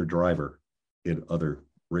top tier driver in other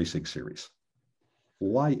racing series.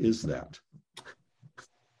 Why is that?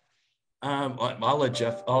 I'll let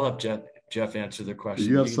Jeff answer the question.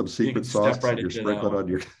 Do you have some secret sauce that you're sprinkling on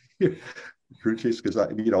your crew chiefs? Because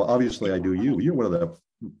obviously I knew you. You're one of the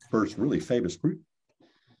first really famous crew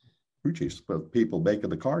chiefs, but people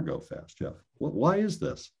making the car go fast. Jeff, why is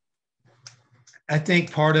this? I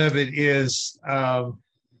think part of it is,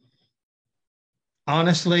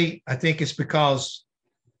 honestly, I think it's because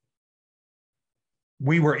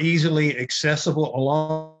we were easily accessible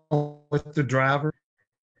along with the driver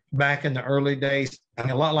back in the early days. I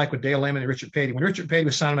mean, a lot like with Dale Lemon and Richard Petty. When Richard Petty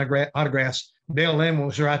was signing autographs, Dale Lemon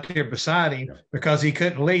was right there beside him because he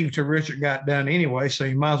couldn't leave till Richard got done anyway. So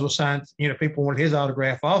he might as well sign, people wanted his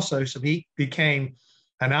autograph also. So he became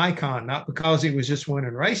an icon, not because he was just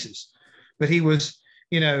winning races, but he was,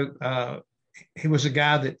 he was a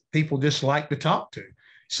guy that people just liked to talk to.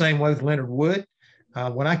 Same way with Leonard Wood.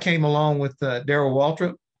 When I came along with Darrell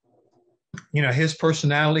Waltrip, his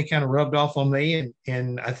personality kind of rubbed off on me.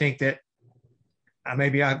 And I think that I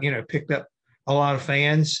picked up a lot of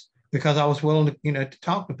fans because I was willing to, to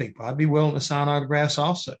talk to people. I'd be willing to sign autographs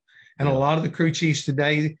also. And a lot of the crew chiefs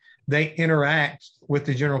today, they interact with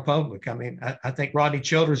the general public. I mean, I think Rodney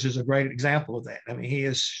Childers is a great example of that. I mean, he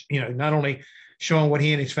is, not only showing what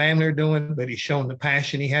he and his family are doing, but he's showing the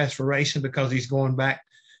passion he has for racing because he's going back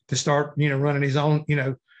to start, running his own,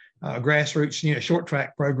 grassroots, short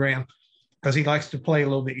track program because he likes to play a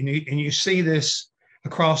little bit. And you see this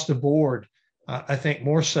across the board, I think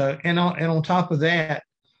more so. And on top of that,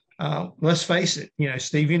 let's face it,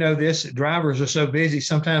 Steve, this, drivers are so busy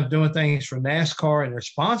sometimes doing things for NASCAR and their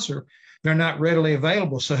sponsor, they're not readily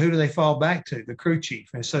available. So who do they fall back to? The crew chief.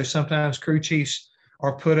 And so sometimes crew chiefs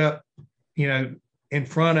are put up, in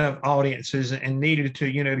front of audiences and needed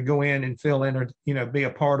to, to go in and fill in or, be a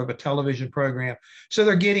part of a television program. So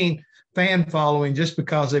they're getting fan following just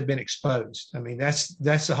because they've been exposed. I mean, that's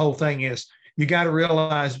the whole thing is you got to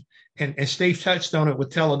realize, and Steve touched on it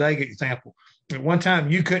with Talladega example. At one time,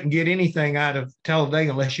 you couldn't get anything out of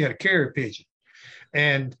Talladega unless you had a carrier pigeon.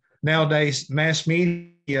 And nowadays, mass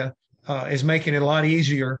media is making it a lot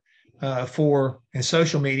easier and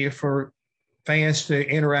social media for fans to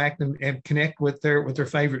interact and connect with their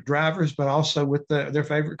favorite drivers, but also with their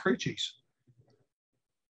favorite crew chiefs.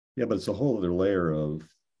 Yeah, but it's a whole other layer of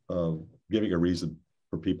giving a reason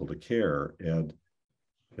for people to care. And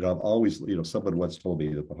I'm always, someone once told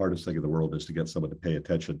me that the hardest thing in the world is to get someone to pay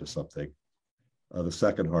attention to something. The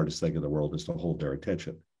second hardest thing in the world is to hold their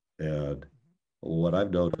attention. And what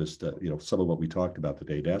I've noticed, some of what we talked about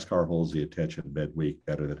today, NASCAR holds the attention midweek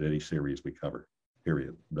better than any series we cover,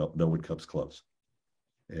 period. No one comes close.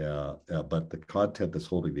 But the content that's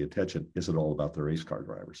holding the attention isn't all about the race car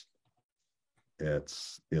drivers.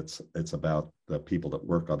 It's about the people that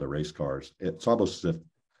work on the race cars. It's almost as if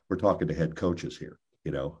we're talking to head coaches here,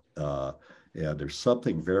 and there's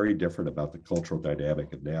something very different about the cultural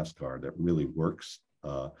dynamic in NASCAR that really works.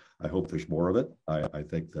 I hope there's more of it. I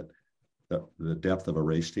think that the depth of a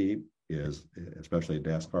race team is, especially in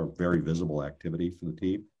NASCAR, very visible activity for the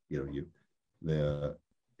team. And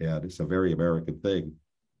it's a very American thing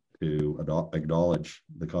to acknowledge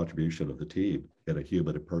the contribution of the team in a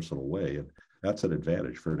human and personal way. And that's an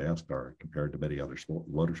advantage for NASCAR compared to many other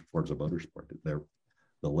forms of motorsport.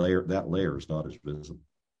 That layer is not as visible.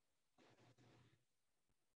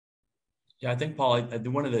 Yeah, I think, Paul, I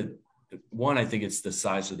think it's the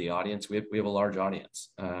size of the audience. We have a large audience,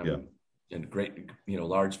 and great,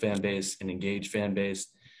 large fan base and engaged fan base,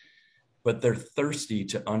 but they're thirsty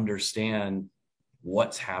to understand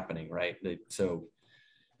what's happening, right? So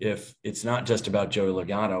if it's not just about Joey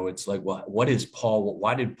Logano, it's like, well, why did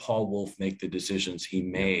Paul Wolfe make the decisions he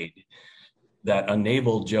made that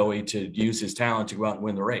enabled Joey to use his talent to go out and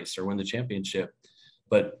win the race or win the championship?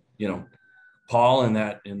 But, Paul and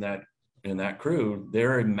that crew,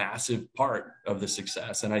 they're a massive part of the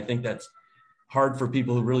success. And I think that's hard for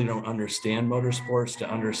people who really don't understand motorsports to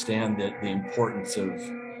understand the importance of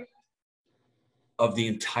the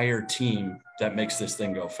entire team that makes this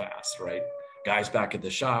thing go fast, right? Guys back at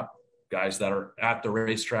the shop, guys that are at the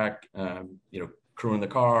racetrack, crewing the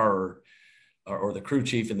car, or the crew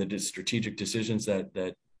chief, and the strategic decisions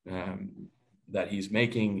that he's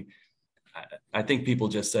making. I think people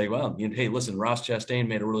just say, well, hey, listen, Ross Chastain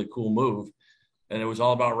made a really cool move, and it was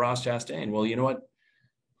all about Ross Chastain. Well, you know what?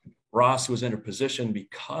 Ross was in a position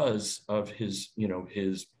because of his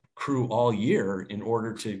crew all year in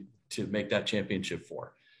order to make that championship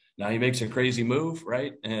four. Now he makes a crazy move,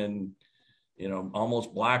 right? And,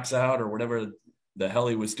 almost blacks out or whatever the hell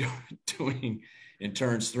he was doing in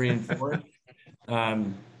turns 3 and 4.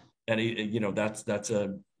 And he,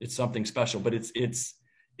 it's something special, but it's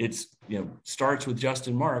starts with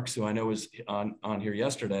Justin Marks, who I know was on here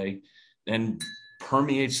yesterday, and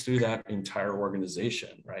permeates through that entire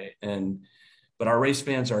organization, right? But our race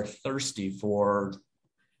fans are thirsty for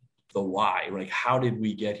the why. Like, how did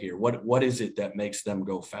we get here? What is it that makes them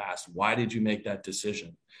go fast? Why did you make that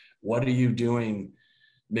decision? What are you doing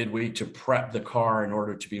midweek to prep the car in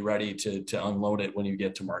order to be ready to unload it when you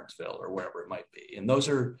get to Martinsville or wherever it might be? And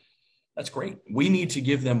that's great. We need to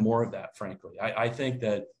give them more of that, frankly. I think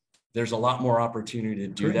that there's a lot more opportunity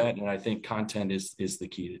to do that. And I think content is the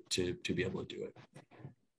key to be able to do it.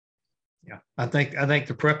 Yeah, I think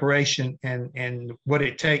the preparation and what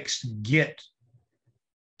it takes to get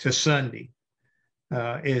to Sunday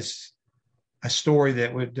is a story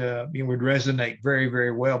that would resonate very,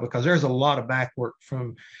 very well, because there's a lot of back work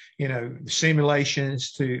from,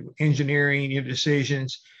 simulations to engineering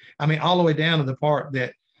decisions. I mean, all the way down to the part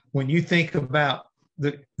that when you think about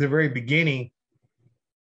the very beginning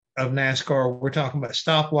of NASCAR, we're talking about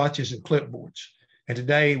stopwatches and clipboards. And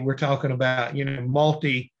today we're talking about,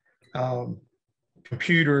 multi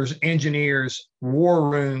computers, engineers, war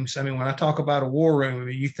rooms. I mean, when I talk about a war room,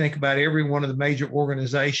 you think about every one of the major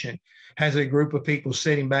organization has a group of people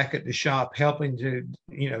sitting back at the shop helping to,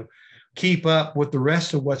 keep up with the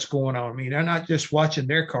rest of what's going on. I mean, they're not just watching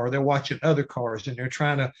their car, they're watching other cars, and they're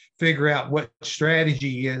trying to figure out what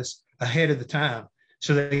strategy is ahead of the time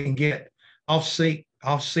so they can get off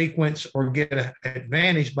sequence or get an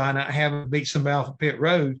advantage by not having to beat somebody off a pit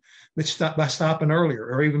road, but by stopping earlier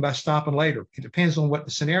or even by stopping later. It depends on what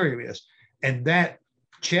the scenario is. And that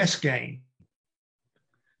chess game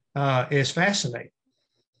is fascinating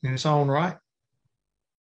in its own right.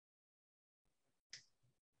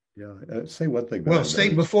 Yeah, say one thing. Well,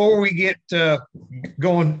 Steve, before we get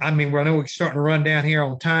going, I mean, I know we're starting to run down here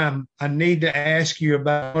on time. I need to ask you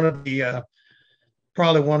about one of the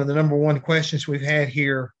probably one of the number one questions we've had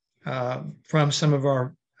here from some of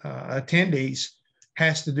our attendees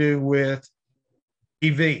has to do with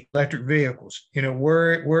EV, electric vehicles.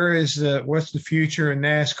 What's the future in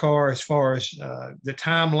NASCAR as far as the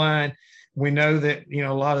timeline? We know that,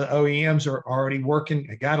 a lot of the OEMs are already working,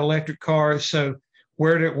 they got electric cars. So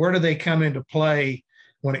where do they come into play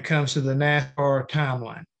when it comes to the NASCAR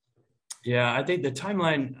timeline? Yeah, I think the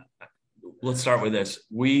timeline, let's start with this.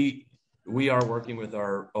 We are working with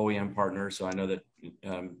our OEM partners. So I know that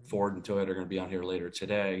Ford and Toyota are going to be on here later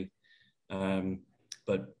today.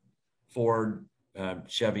 But Ford,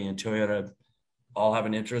 Chevy, and Toyota all have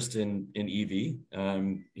an interest in EV,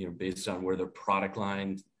 based on where their product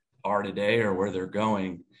lines are today or where they're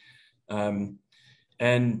going.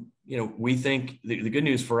 We think the good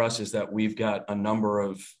news for us is that we've got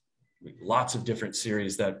lots of different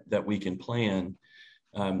series that we can play in.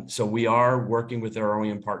 So we are working with our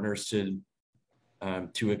OEM partners to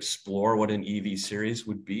explore what an EV series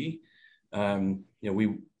would be.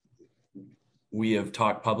 We have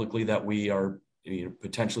talked publicly that we are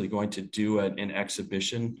potentially going to do an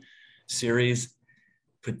exhibition series,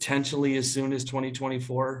 potentially as soon as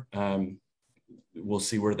 2024. We'll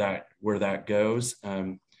see where that goes.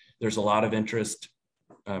 There's a lot of interest,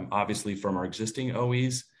 obviously, from our existing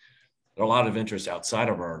OEs. A lot of interest outside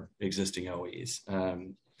of our existing OEs.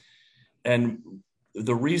 And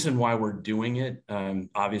the reason why we're doing it,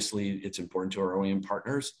 obviously it's important to our OEM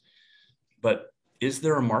partners, but is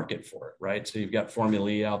there a market for it, right? So you've got Formula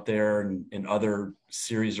E out there and other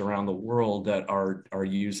series around the world that are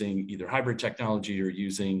using either hybrid technology or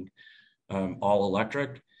using all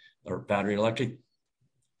electric or battery electric.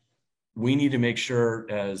 We need to make sure,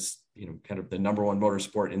 as kind of the number one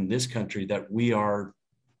motorsport in this country, that we are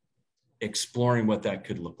exploring what that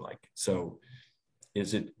could look like. So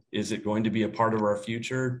is it going to be a part of our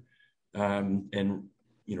future?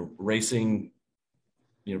 Racing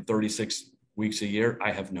 36 weeks a year,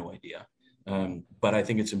 I have no idea. But I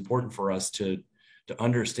think it's important for us to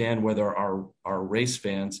understand whether our race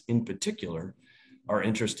fans in particular are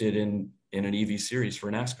interested in an EV series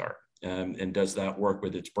for NASCAR, and does that work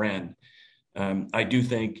with its brand? I do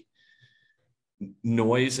think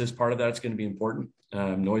noise as part of that is going to be important.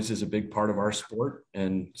 Noise is a big part of our sport.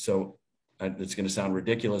 And so it's going to sound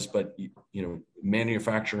ridiculous, but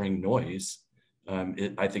manufacturing noise,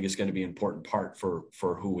 I think is going to be an important part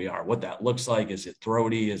for who we are. What that looks like, is it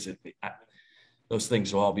throaty? Is it, those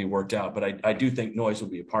things will all be worked out, but I do think noise will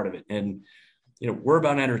be a part of it. And, we're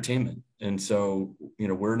about entertainment. And so,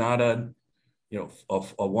 we're not a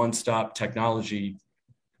one-stop technology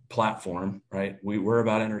platform, right? We're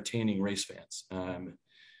about entertaining race fans.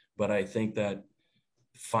 But I think that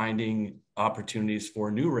finding opportunities for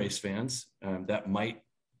new race fans that might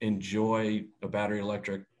enjoy a battery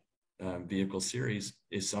electric vehicle series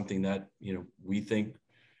is something that, we think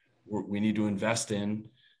we need to invest in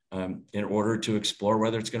order to explore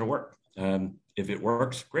whether it's going to work. If it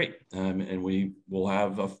works, great. And we will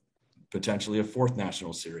have potentially a fourth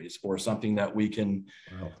national series or something that we can,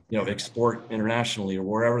 export internationally or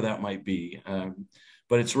wherever that might be.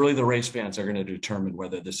 But it's really the race fans are going to determine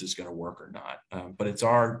whether this is going to work or not. But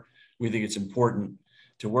we think it's important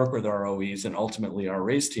to work with our OEs and ultimately our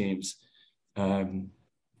race teams, to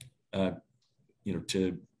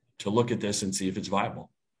look at this and see if it's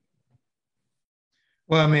viable.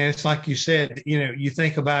 Well, I mean, it's like you said, you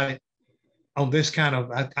think about it on this kind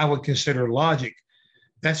of, I would consider logic.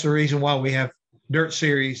 That's the reason why we have dirt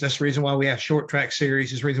series. That's the reason why we have short track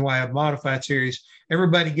series. That's the reason why I have modified series.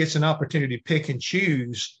 Everybody gets an opportunity to pick and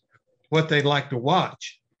choose what they'd like to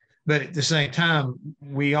watch. But at the same time,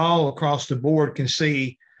 we all across the board can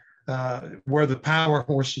see where the power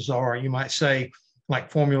horses are. You might say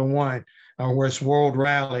like Formula One, or where it's World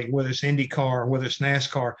Rally, whether it's IndyCar, whether it's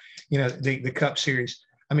NASCAR, the Cup Series.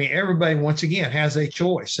 I mean, everybody, once again, has a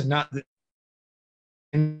choice, and not that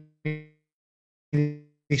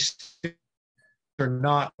are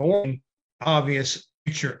not obvious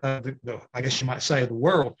future of the, I guess you might say, the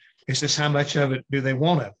world. It's just how much of it do they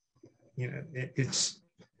want to? It's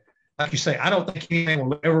like you say. I don't think anything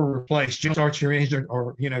will ever replace jump start your engine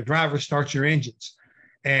or driver start your engines,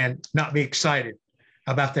 and not be excited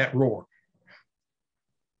about that roar.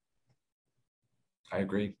 I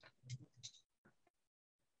agree.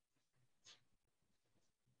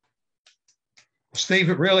 Steve,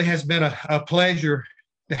 it really has been a pleasure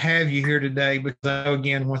to have you here today, because I know,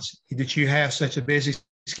 again, that you have such a busy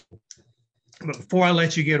schedule. But before I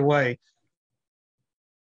let you get away,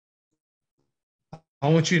 I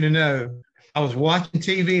want you to know I was watching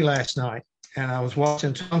TV last night, and I was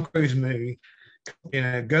watching Tom Cruise movie,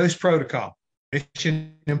 Ghost Protocol,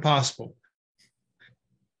 Mission Impossible.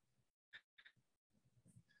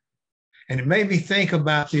 And it made me think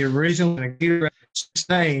about the original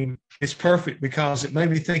name. It's perfect because it made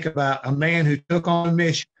me think about a man who took on a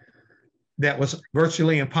mission that was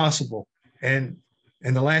virtually impossible. And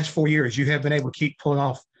in the last 4 years, you have been able to keep pulling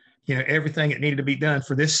off, everything that needed to be done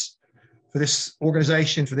for this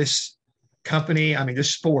organization, for this company. I mean,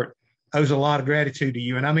 this sport owes a lot of gratitude to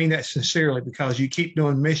you. And I mean that sincerely, because you keep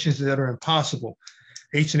doing missions that are impossible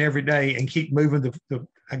each and every day, and keep moving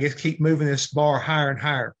keep moving this bar higher and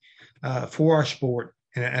higher for our sport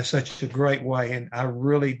in such a great way. And I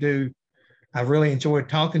really enjoyed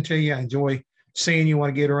talking to you. I enjoy seeing you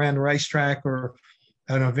want to get around the racetrack or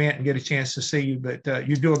an event and get a chance to see you. But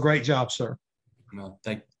you do a great job, sir. No,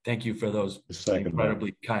 thank you for those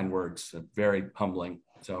incredibly kind words. Very humbling.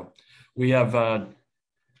 So we have,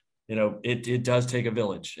 it does take a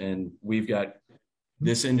village, and we've got,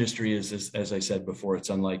 this industry is, as I said before, it's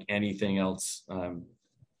unlike anything else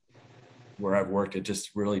where I've worked. At just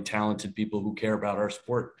really talented people who care about our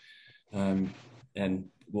sport, and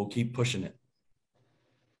we'll keep pushing it.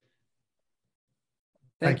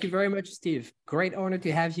 Thank you very much, Steve. Great honor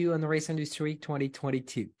to have you on the Race Industry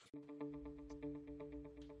 2022.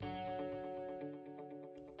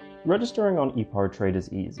 Registering on ePartrade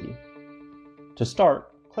is easy. To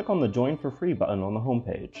start, click on the Join for Free button on the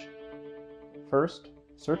homepage. First,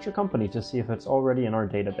 search your company to see if it's already in our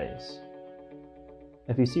database.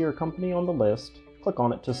 If you see your company on the list, click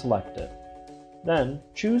on it to select it. Then,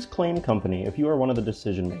 choose Claim Company if you are one of the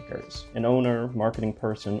decision makers, an owner, marketing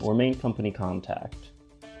person, or main company contact.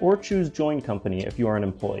 Or choose Join Company if you are an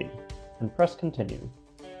employee, and press Continue.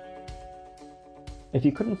 If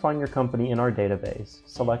you couldn't find your company in our database,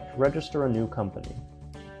 select Register a New Company.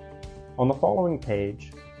 On the following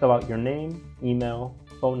page, fill out your name, email,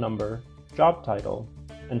 phone number, job title,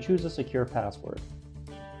 and choose a secure password.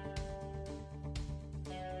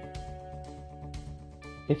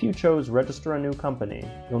 If you chose Register a New Company,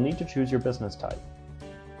 you'll need to choose your business type.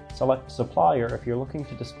 Select Supplier if you're looking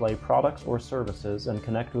to display products or services and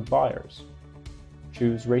connect with buyers.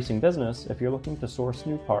 Choose Racing Business if you're looking to source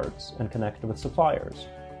new parts and connect with suppliers.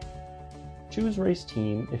 Choose Race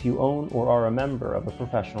Team if you own or are a member of a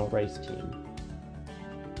professional race team.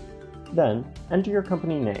 Then, enter your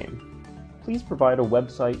company name. Please provide a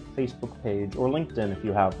website, Facebook page, or LinkedIn if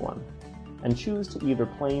you have one, and choose to either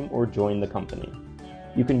claim or join the company.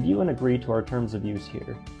 You can view and agree to our terms of use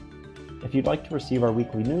here. If you'd like to receive our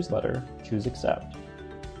weekly newsletter, choose Accept.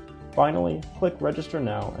 Finally, click Register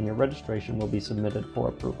Now and your registration will be submitted for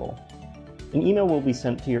approval. An email will be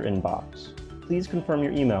sent to your inbox. Please confirm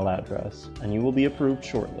your email address and you will be approved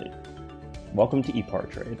shortly. Welcome to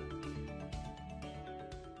eParTrade.